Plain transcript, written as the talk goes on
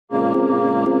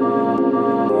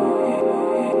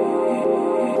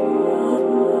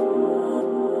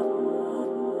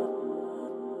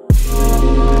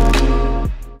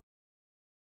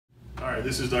Alright,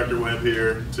 this is Dr. Webb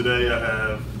here. Today I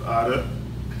have Ada,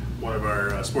 one of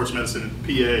our sports medicine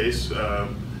PAs.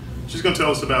 She's going to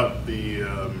tell us about the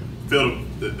field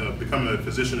of becoming a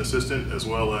physician assistant, as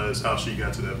well as how she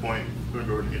got to that point. Go ahead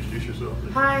and introduce yourself.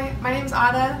 Hi, my name's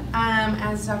Ada,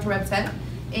 as Dr. Webb said,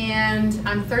 and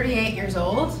I'm 38 years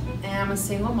old, and I'm a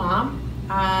single mom.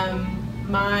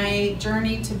 My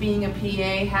journey to being a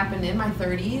PA happened in my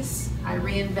 30s. I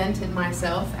reinvented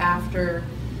myself after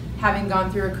having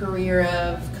gone through a career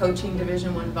of coaching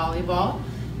Division I volleyball.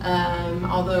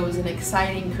 Although it was an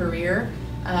exciting career,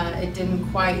 it didn't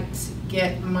quite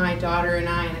get my daughter and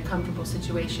I in a comfortable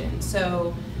situation.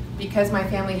 So because my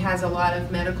family has a lot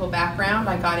of medical background,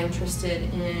 I got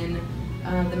interested in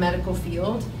the medical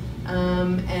field,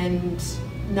 and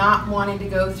not wanting to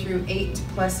go through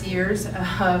 8+ years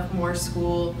of more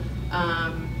school,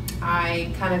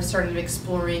 I kind of started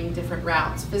exploring different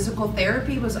routes. Physical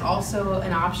therapy was also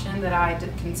an option that I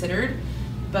considered,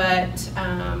 but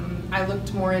I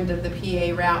looked more into the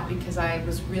PA route because I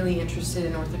was really interested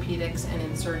in orthopedics and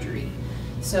in surgery.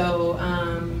 So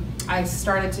I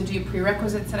started to do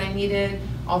prerequisites that I needed.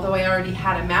 Although I already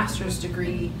had a master's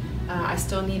degree, I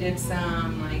still needed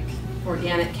some like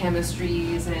organic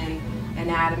chemistries and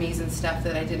anatomies and stuff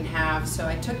that I didn't have. So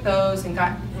I took those and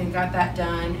got that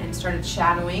done and started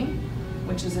shadowing,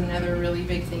 which is another really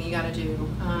big thing you got to do.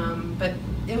 But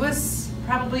it was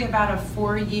probably about a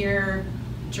 4-year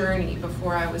journey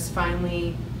before I was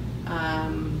finally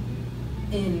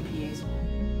in PA school.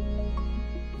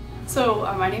 So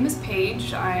my name is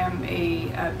Paige. I am a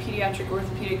pediatric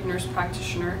orthopedic nurse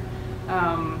practitioner.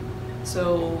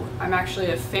 So I'm actually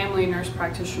a family nurse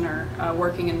practitioner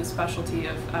working in the specialty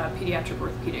of pediatric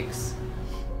orthopedics.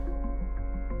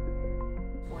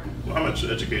 Well, how much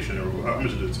education, or how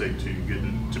much did it take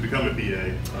to become a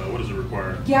PA? What does it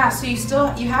require? Yeah, so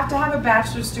you have to have a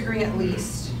bachelor's degree at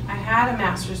least. I had a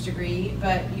master's degree,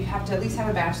 but you have to at least have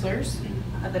a bachelor's.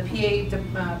 The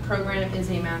PA program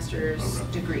is a master's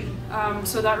degree.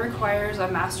 So that requires a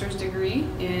master's degree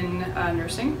in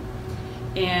nursing,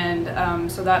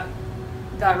 and so that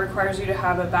requires you to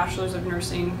have a bachelor's of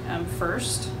nursing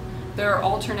first. There are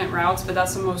alternate routes, but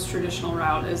that's the most traditional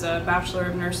route, is a bachelor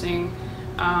of nursing.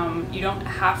 You don't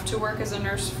have to work as a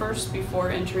nurse first before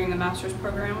entering the master's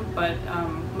program, but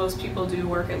most people do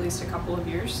work at least a couple of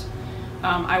years.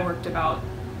 I worked about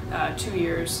 2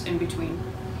 years in between.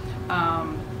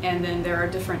 And then there are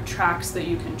different tracks that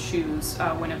you can choose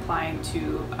when applying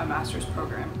to a master's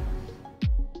program.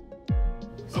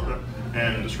 Okay.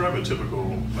 And describe a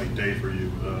typical day for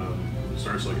you. It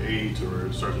starts like 8, or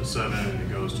it starts at 7 and it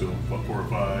goes to 4 or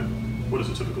 5. What is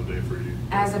a typical day for you?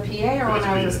 As a PA, or when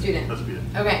I was a student? As a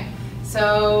PA. Okay.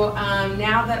 So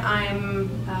now that I'm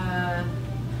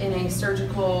in a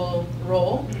surgical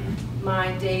role,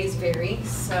 my days vary.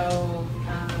 So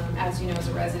as you know, as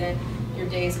a resident, your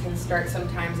days can start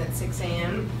sometimes at 6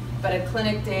 a.m., but a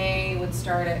clinic day would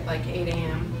start at like 8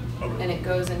 a.m. and it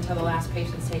goes until the last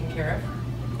patient's taken care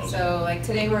of. So like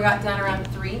today we got done around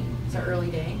 3, it's an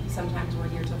early day. Sometimes we're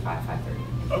here till 5:30.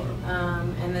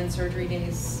 And then surgery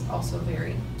days also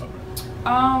vary.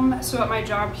 So at my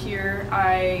job here,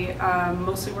 I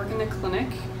mostly work in the clinic.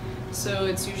 So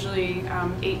it's usually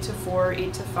 8 to 4,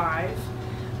 8 to 5.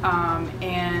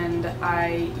 And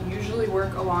I usually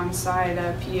work alongside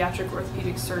a pediatric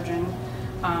orthopedic surgeon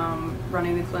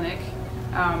running the clinic,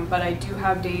 but I do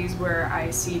have days where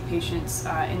I see patients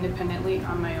independently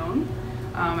on my own,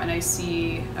 and I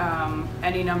see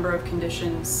any number of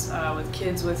conditions with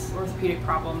kids with orthopedic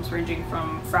problems, ranging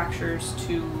from fractures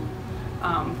to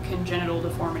congenital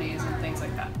deformities and things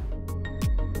like that.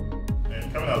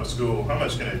 And coming out of school, how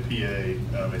much can a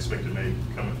PA expect to make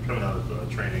coming out of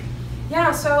training?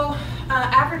 Yeah, so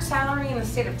average salary in the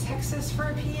state of Texas for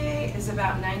a PA is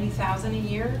about $90,000 a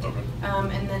year,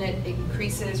 and then it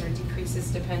increases or decreases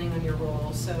depending on your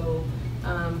role. So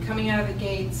coming out of the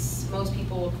gates, most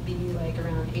people will be like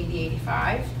around 80,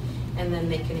 85, and then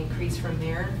they can increase from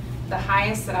there. The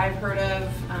highest that I've heard of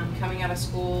coming out of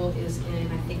school is in,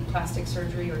 I think, plastic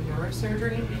surgery or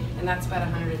neurosurgery, and that's about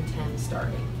 110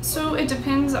 starting. So it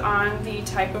depends on the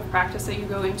type of practice that you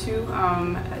go into.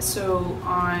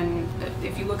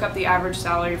 If you look up the average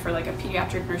salary for like a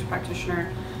pediatric nurse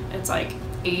practitioner, it's like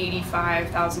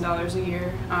 $85,000 a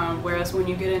year, whereas when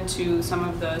you get into some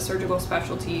of the surgical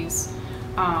specialties,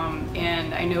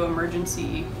 and I know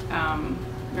emergency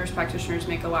nurse practitioners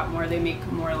make a lot more. They make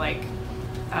more like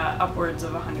upwards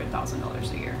of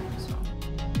 $100,000 a year. So.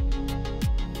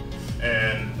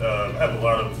 And I have a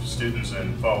lot of students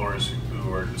and followers who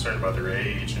who are concerned about their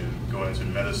age and going into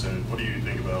medicine, what do you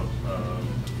think about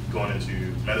going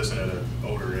into medicine at an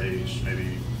older age,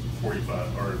 maybe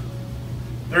 45 or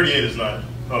 38 is not,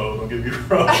 oh, don't get me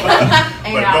wrong, but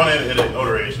going in at an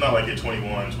older age, not like at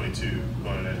 21, 22,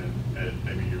 going in at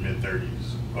maybe your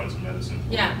mid-30s, going into medicine.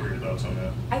 Yeah. What are your thoughts on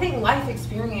that? I think life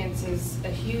experience is a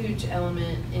huge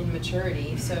element in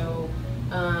maturity. So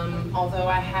although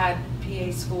I had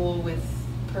PA school with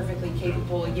perfectly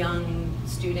capable young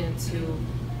students who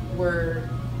were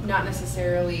not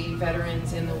necessarily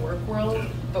veterans in the work world,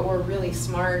 but were really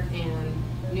smart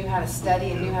and knew how to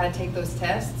study and knew how to take those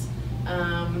tests.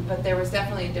 But there was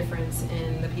definitely a difference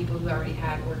in the people who already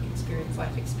had work experience,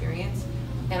 life experience.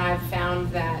 And I've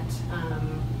found that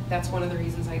that's one of the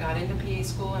reasons I got into PA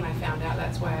school, and I found out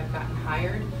that's why I've gotten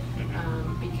hired,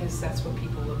 because that's what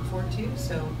people look for too.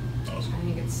 So awesome. I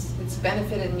think it's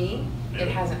benefited me. It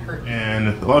hasn't hurt me. And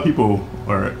a lot of people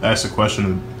are asked the question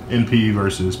of NP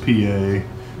versus PA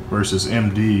versus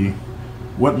MD.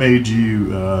 What made you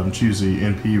choose the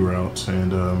NP route,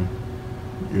 and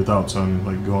your thoughts on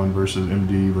like going versus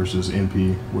MD versus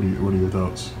NP? What are your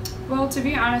thoughts? Well, to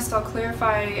be honest, I'll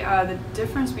clarify the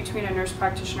difference between a nurse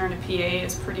practitioner and a PA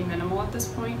is pretty minimal at this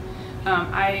point.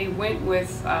 I went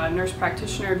with nurse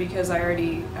practitioner because I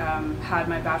already had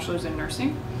my bachelor's in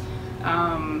nursing,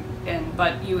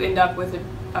 but you end up with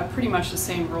a pretty much the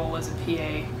same role as a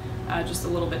PA, just a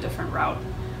little bit different route.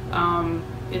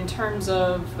 In terms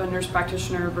of a nurse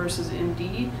practitioner versus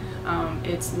MD,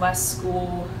 it's less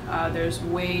school. There's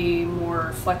way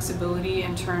more flexibility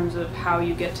in terms of how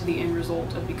you get to the end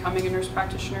result of becoming a nurse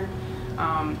practitioner.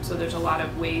 So there's a lot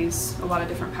of ways, a lot of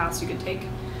different paths you could take.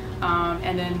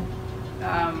 And then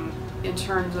in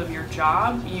terms of your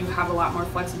job, you have a lot more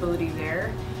flexibility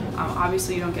there.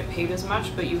 Obviously you don't get paid as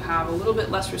much, but you have a little bit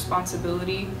less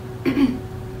responsibility.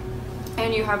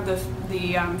 And you have the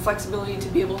flexibility to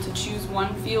be able to choose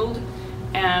one field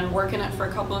and work in it for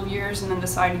a couple of years and then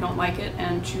decide you don't like it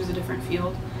and choose a different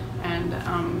field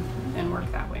and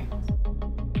work that way.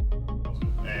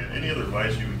 And any other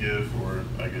advice you would give for,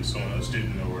 I guess, someone, a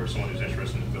student or someone who's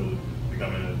interested in the field of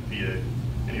becoming a PA?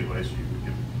 Any advice you would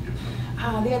give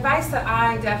them? The advice that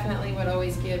I definitely would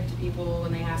always give to people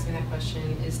when they ask me that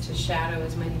question is to shadow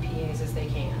as many PAs as they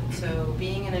can. So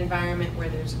being in an environment where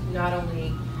there's not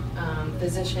only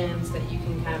physicians that you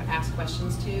can kind of ask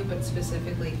questions to, but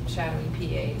specifically shadowing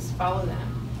PAs. Follow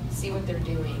them, see what they're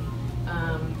doing,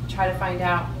 try to find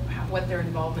out what their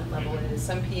involvement level is.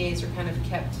 Some PAs are kind of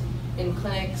kept in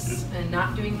clinics and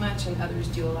not doing much, and others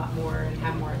do a lot more and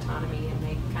have more autonomy, and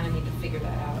they kind of need to figure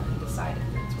that out and decide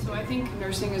if that's what. So I think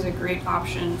nursing is a great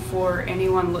option for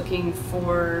anyone looking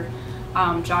for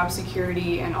job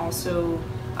security and also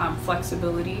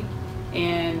flexibility,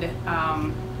 and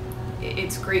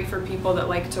it's great for people that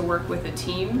like to work with a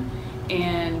team,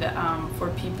 and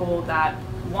for people that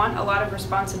want a lot of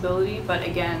responsibility, but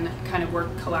again, kind of work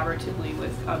collaboratively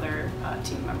with other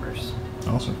team members.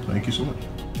 Awesome. Thank you so much.